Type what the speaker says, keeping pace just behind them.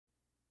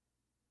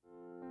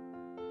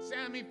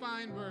Sammy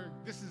Feinberg,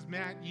 this is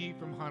Matt Yee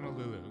from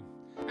Honolulu.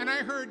 And I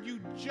heard you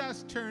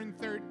just turned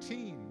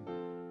 13.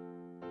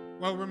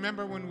 Well,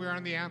 remember when we were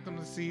on the Anthem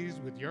of the Seas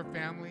with your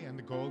family and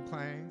the Gold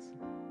Clangs?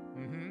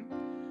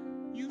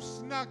 You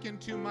snuck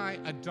into my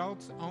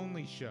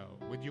adults-only show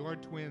with your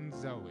twin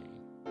Zoe.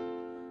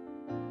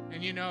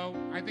 And you know,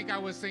 I think I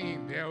was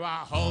singing, there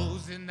are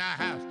hoes in the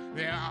house,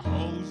 there are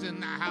hoes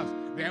in the house,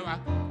 there are,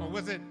 or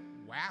was it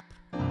WAP?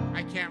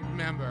 I can't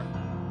remember.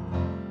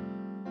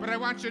 But I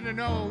want you to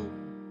know,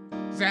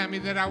 Sammy,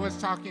 that I was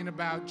talking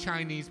about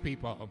Chinese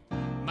people.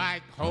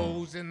 Mike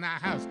hoes in the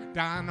house,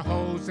 Don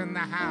hoes in the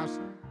house.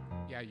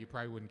 Yeah, you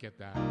probably wouldn't get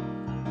that.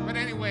 But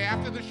anyway,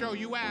 after the show,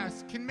 you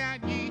asked, can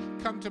Matt Yee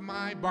come to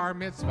my bar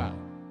mitzvah?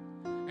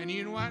 And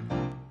you know what?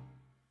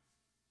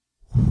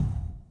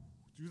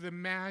 Through the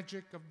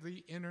magic of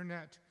the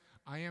internet,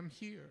 I am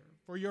here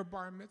for your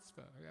bar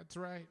mitzvah. That's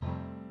right.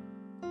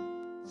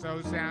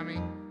 So,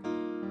 Sammy,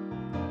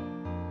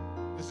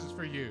 this is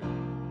for you.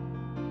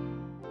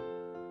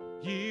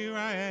 Here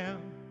I am,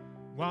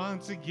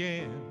 once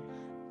again,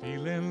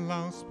 feeling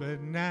lost,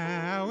 but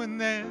now and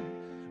then,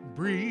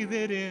 breathe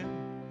it in,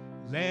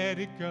 let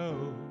it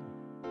go.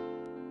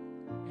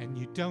 And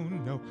you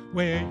don't know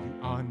where you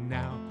are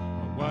now,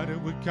 or what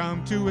it would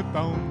come to if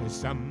only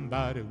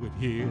somebody would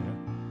hear.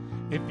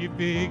 If you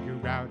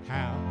figure out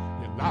how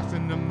you're lost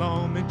in the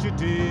moment you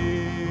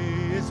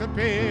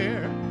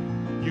disappear.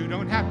 You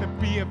don't have to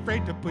be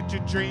afraid to put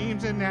your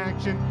dreams in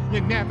action.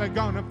 You're never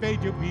gonna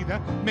fade, you'll be the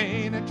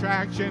main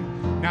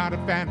attraction. Not a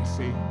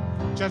fantasy,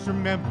 just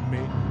remember me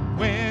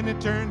when it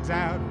turns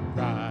out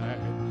right.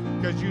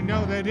 Cause you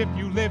know that if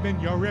you live in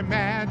your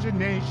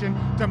imagination,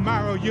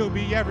 tomorrow you'll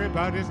be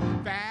everybody's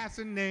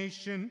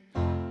fascination.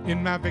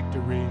 In my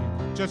victory,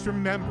 just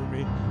remember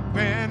me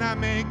when I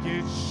make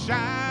it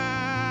shine.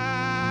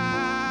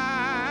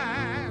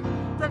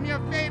 From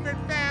your favorite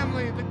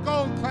family, the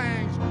Gold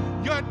Clangs,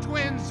 your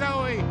twin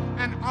Zoe,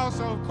 and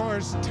also, of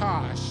course,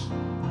 Tosh.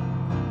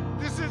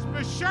 This is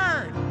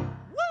Bashard.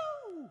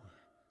 Woo!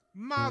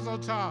 Mazel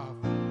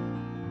tov.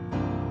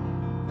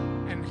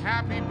 And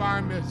happy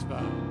bar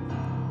mitzvah.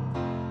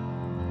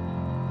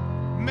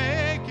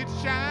 Make it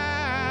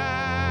shine.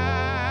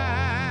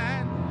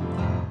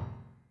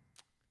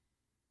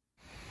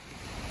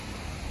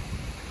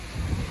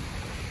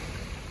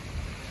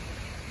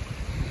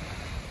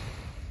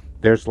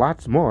 There's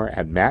lots more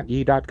at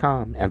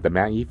mattyee.com and the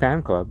Matt Yee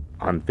Fan Club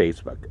on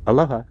Facebook.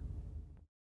 Aloha.